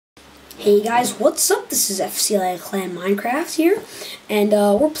Hey guys, what's up? This is FCLA Clan Minecraft here, and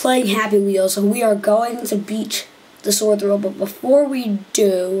we're playing Happy Wheels, and we are going to beat the sword throw, but before we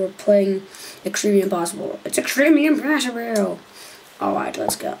do, we're playing Extremely Impossible. It's Extremely Impossible! Alright,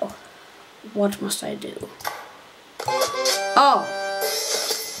 let's go. What must I do?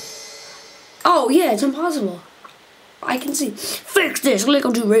 Oh yeah, it's impossible. I can see. Fix this! Click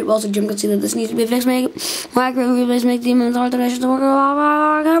on 2 rate well so Jim can see that this needs to be fixed. Make demons alterations work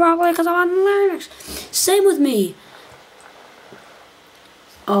because I'm on Linux. Same with me.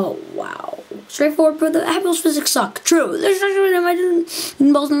 Oh wow. Straightforward, but the Happy Wheels physics suck. True. There's actually I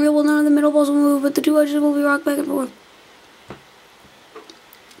didn't balls in the real world, none of the middle balls will move, but the 2 edges will be rocked back and forth.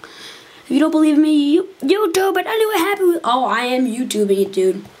 If you don't believe me, YouTube it. Anyway, Happy Wheels. Oh, I am YouTubing it,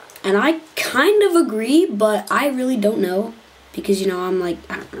 dude. And I kind of agree, but I really don't know. Because, you know, I'm like,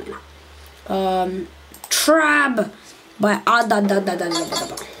 I don't really know. Trab by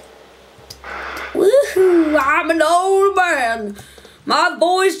Woohoo! I'm an old man. My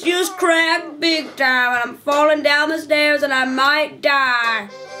voice just cracked big time, and I'm falling down the stairs, and I might die.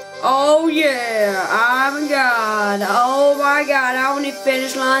 Oh yeah, I'm God. Oh my God, how many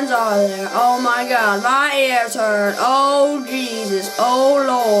finish lines are there? Oh my God, my ears hurt. Oh Jesus, oh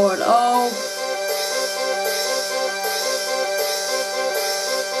Lord, oh.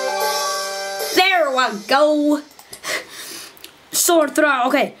 There we go. Sword throw.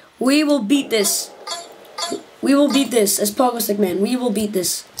 Okay, we will beat this. We will beat this as Pogo Stick Man. We will beat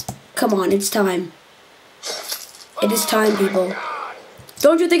this. Come on, it's time. It is time, people.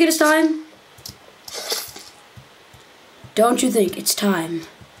 Don't you think it is time? Don't you think it's time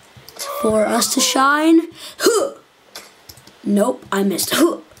for us to shine? Huh. Nope, I missed.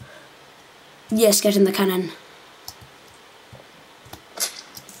 Huh. Yes, get in the cannon.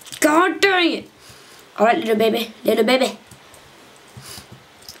 God dang it! Alright, little baby. Little baby.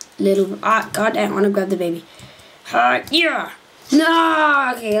 God damn, I want to grab the baby. Yeah!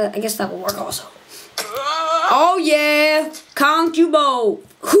 No! Okay, I guess that will work also. Oh yeah! Count you both!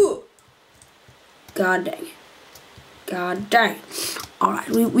 God dang it. God dang it. Alright,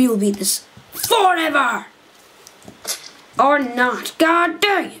 we will beat this forever! Or not. God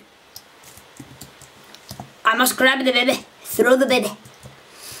dang it! I must grab the baby. Throw the baby.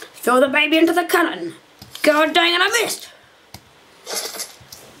 Throw the baby into the cannon. God dang it, I missed!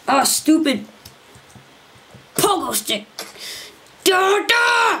 Oh, stupid pogo stick. Da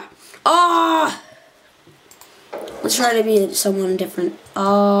da! Oh! Let's try to be someone different.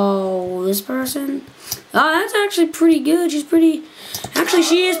 Oh, this person? Oh, that's actually pretty good. She's pretty... Actually,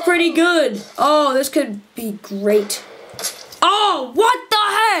 she is pretty good. Oh, this could be great. Oh, what the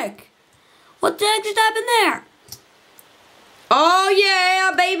heck? What the heck just happened there? Oh,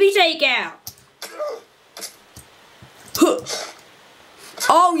 yeah, baby takeout. Huh.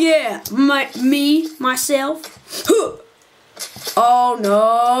 Oh, yeah, myself. Huh. Oh,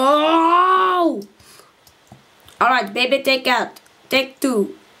 no. Alright, baby, take out. Take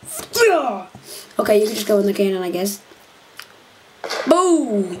 2. Okay, you can just go in the cannon, I guess.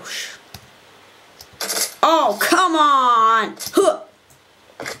 Boosh. Oh, come on.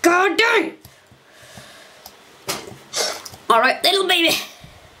 God dang it. Alright, little baby.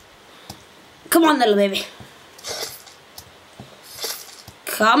 Come on, little baby.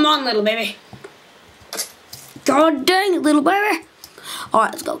 Come on, little baby. God dang it, little baby.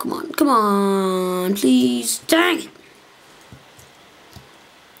 Alright, let's go. Come on. Come on. Please. Dang it.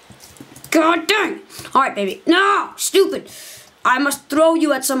 God dang it. Alright, baby. No! Stupid. I must throw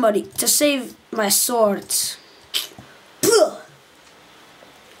you at somebody to save my swords.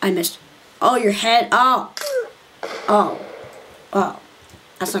 I missed. Oh, your head. Oh. Oh. Oh.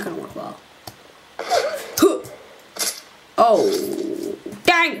 That's not going to work well. Oh.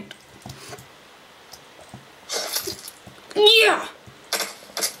 Dang it. Yeah.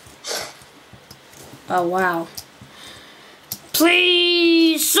 Oh, wow.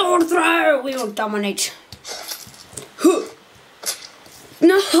 Please, sword throw! We will dominate.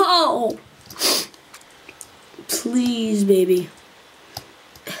 No! Please, baby.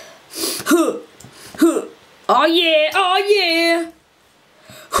 Oh, yeah! Oh, yeah!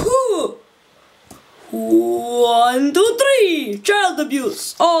 1, 2, 3! Child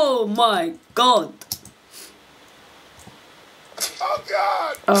abuse! Oh, my God. Oh,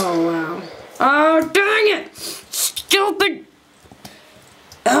 God! Oh, wow. Oh, dang it! Stupid!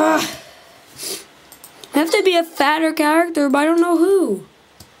 I have to be a fatter character, but I don't know who.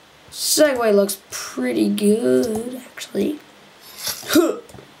 Segway looks pretty good, actually.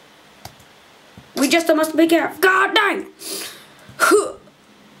 We just must be careful. God dang!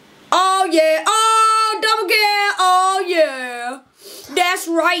 Oh, yeah! Oh, double kill! Oh, yeah! That's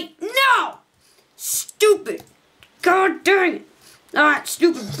right. No! Stupid. God dang it. Alright,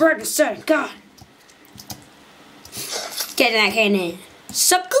 stupid bird instead. God. Get in that cannon.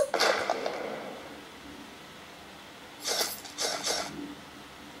 Sucker.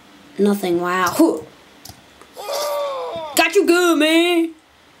 Nothing. Wow. Got you good, man.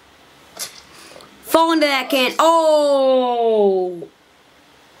 Fall into that can. Oh.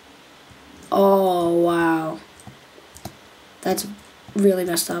 Oh, wow. That's really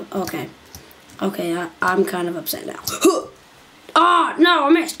messed up. Okay. Okay, I'm kind of upset now. Oh, no, I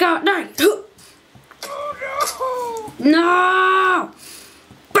missed. God dang. No!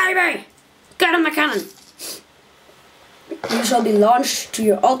 Baby! Get in the cannon. You shall be launched to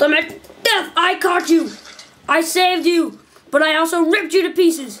your ultimate death. I caught you. I saved you. But I also ripped you to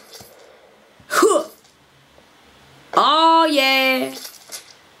pieces. Oh, yeah.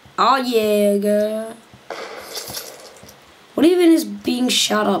 Oh, yeah, girl. What even is being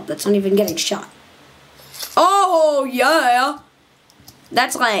shot up? That's not even getting shot. Oh, yeah.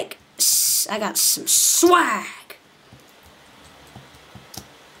 That's like, I got some swag.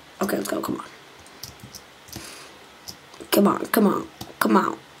 Okay, let's go. Come on. Come on, come on, come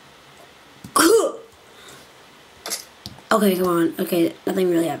on. Okay, come on. Okay, nothing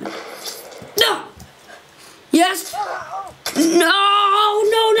really happened. No! Yes! No!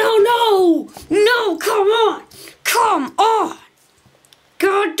 No, no, no! No, come on! Come on!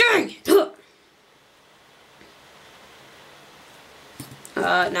 God dang it!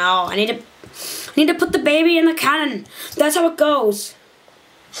 No, I need to put the baby in the cannon. That's how it goes.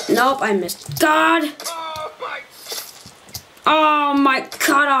 Nope, I missed. God! Oh my,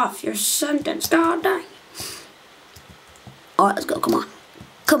 cut off your sentence. God dang. Alright, let's go. Come on.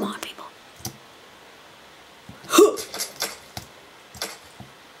 Come on, people.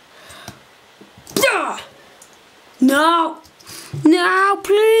 No. No,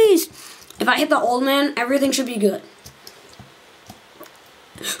 please. If I hit the old man, everything should be good.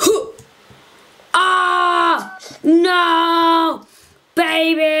 Ah! No!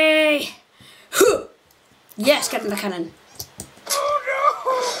 Baby! Yes, get in the cannon.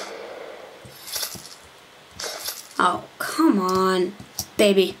 Oh, come on,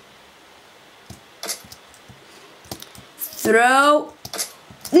 baby. Throw.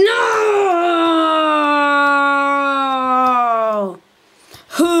 No!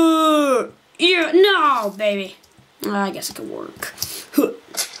 Yeah, no, baby. I guess it could work.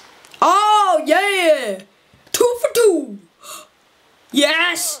 Oh, yeah! 2 for 2.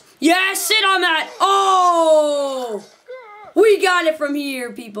 Yes! Yes, sit on that! Oh! We got it from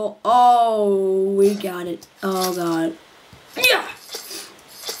here, people. Oh, we got it. Oh, God. Yeah!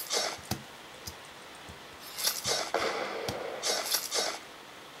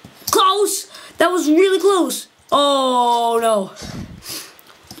 Close! That was really close. Oh, no.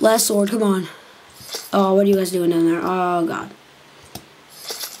 Last sword, come on. Oh, what are you guys doing down there? Oh, God.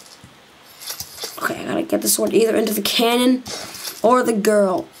 Okay, I gotta get the sword either into the cannon or the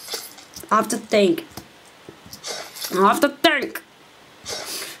girl. I have to think. I'll have to think.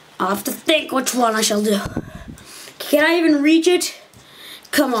 I'll have to think which one I shall do. Can I even reach it?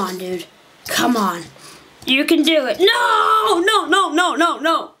 Come on, dude. Come on. You can do it. No! No, no, no, no,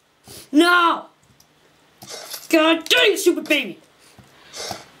 no. No! God dang, stupid baby.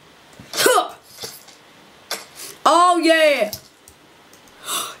 Huh. Oh, yeah.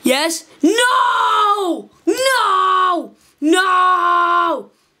 Yes? No! No!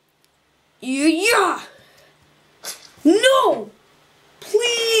 No! Yeah! No!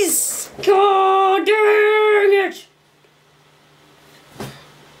 Please! God dang it!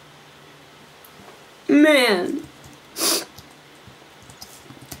 Man.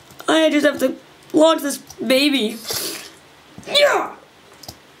 I just have to launch this baby. Yeah!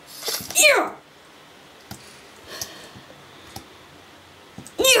 Yeah!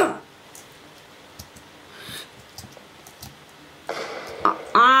 Yeah!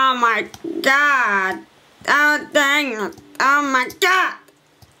 Oh my God! Oh dang it! Oh my God!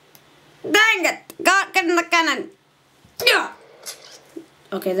 Dang it! God, get in the cannon! Yeah!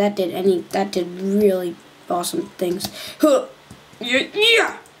 Okay, that did really awesome things.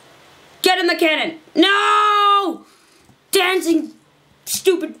 Yeah! Get in the cannon! No! Dancing,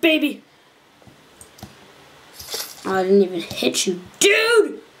 stupid baby! Oh, I didn't even hit you,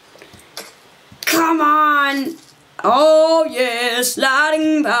 dude! Come on! Oh yeah,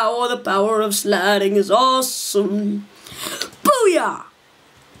 sliding power, the power of sliding is awesome. Booyah!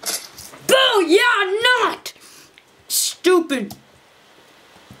 Booyah not! Stupid.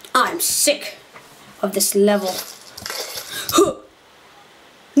 I'm sick of this level.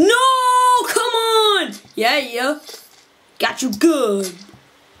 No, come on! Yeah, yeah. Got you good.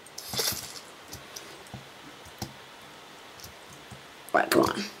 Alright, come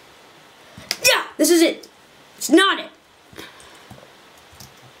on. Yeah, this is it. It's not it.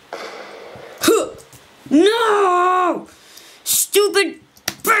 Huh. No! Stupid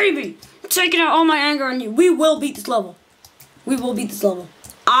baby! I'm taking out all my anger on you. We will beat this level. We will beat this level.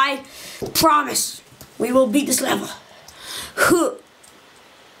 I promise. We will beat this level. Huh.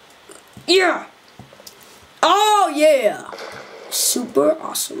 Yeah. Oh, yeah. Super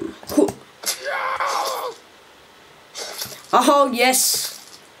awesome. Huh. Oh,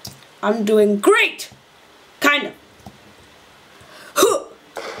 yes. I'm doing great. Kind of. Huh.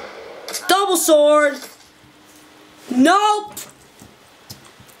 Double sword. Nope.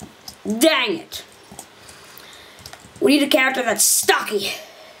 Dang it. We need a character that's stocky.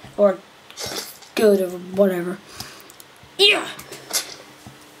 Or good or whatever. Yeah.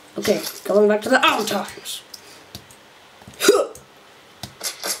 Okay, going back to the old times. Huh.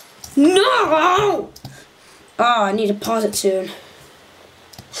 No! Oh, I need to pause it soon.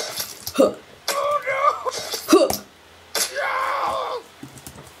 Huh. Huh.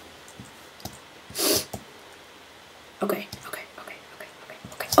 Okay.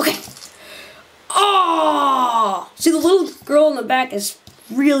 Oh! See, the little girl in the back is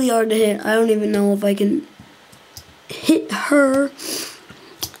really hard to hit. I don't even know if I can hit her.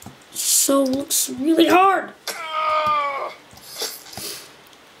 So looks really hard.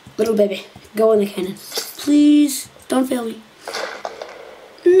 Little baby, go in the cannon. Please, don't fail me.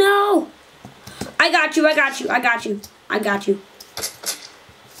 No! I got you.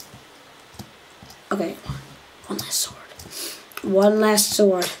 Okay, one last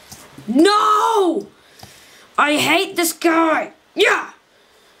sword. No! I hate this guy. Yeah!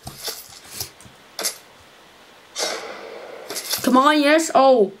 Come on, yes.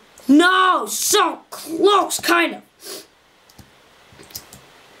 Oh, no! So close, kind of.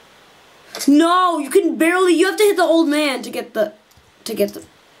 No, you can barely. You have to hit the old man to get the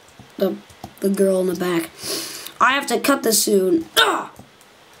girl in the back. I have to cut this soon. Ugh!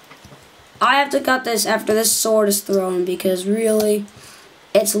 I have to cut this after this sword is thrown because really,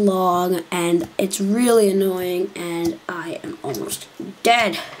 it's long and it's really annoying and I am almost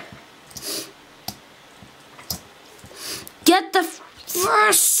dead. Get the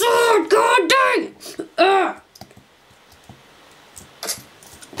first sword! God dang it! Ugh!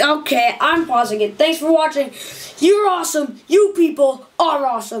 Okay, I'm pausing it. Thanks for watching. You're awesome. You people are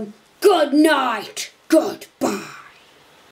awesome. Good night. Goodbye.